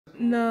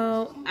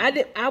No, I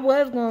did. I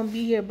was gonna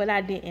be here, but I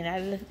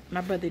didn't.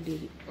 My brother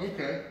did it.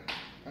 Okay.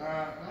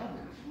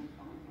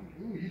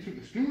 Ooh, you took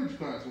a steward's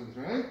class with us,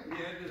 right? Yeah,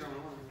 I did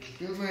online.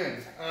 Good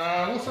man.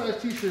 What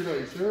size t-shirt are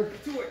you, sir?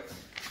 2X.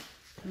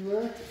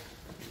 2X?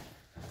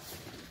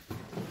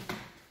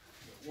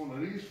 One of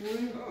these for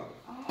you?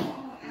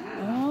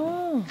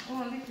 Oh.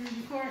 Oh, this is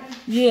recording?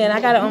 Yeah, and I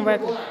got it on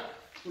record. Black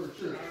for a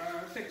shirt.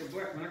 I take the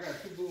black one. I got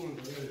 2 blue ones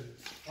already.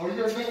 Oh, you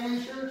got another one of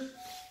these shirts?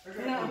 I got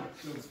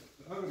the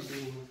other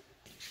blue one.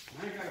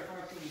 I ain't got a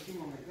 572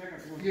 on it. I got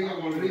one. You got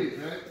one of these,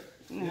 right?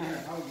 No,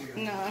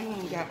 no, I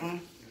ain't got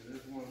one.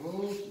 There's one of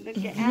those. Look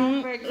at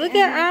Albert. Look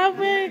at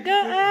Albert. Go,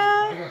 Al.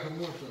 I got some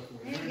more stuff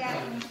for you. He got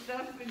some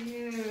stuff for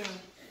you.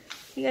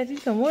 He got you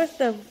some more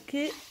stuff,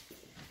 kid.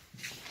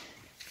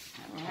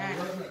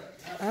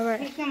 All right.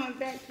 He coming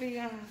back for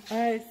you. All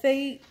right.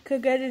 Say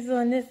congratulations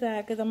on this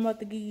side, because I'm about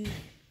to give you.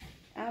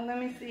 Let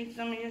me see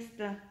some of your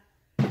stuff.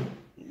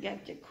 You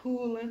got your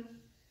cooler.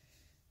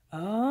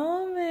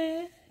 Oh,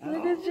 man.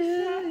 Look at you.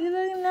 You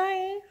look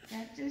nice.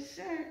 Got your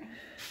shirt.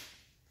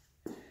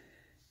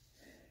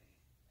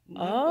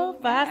 Oh,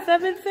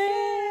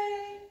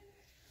 517.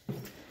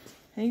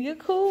 And your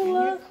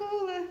cooler. Your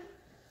cooler.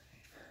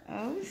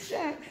 Oh,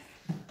 shucks.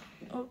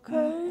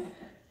 Okay.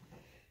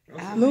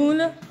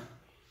 Luna.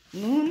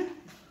 Luna?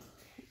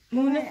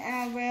 Luna.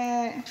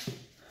 Albert.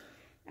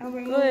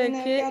 Albert, Go ahead,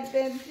 Luna kid. got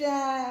that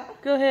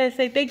job. Go ahead.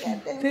 Say thank you.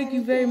 Thank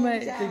you very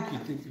much. Thank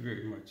you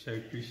very much. I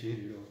appreciate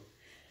it all.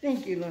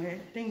 Thank you,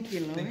 Lord. Thank you,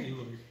 Lord. Thank you,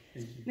 Lord.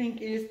 Thank you.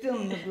 Thank you. You're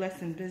still in the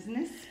blessing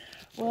business.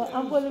 Well,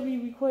 I'm going to be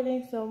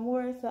recording some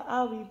more, so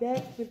I'll be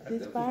back with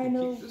this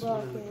final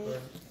broadcast.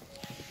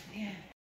 Yeah.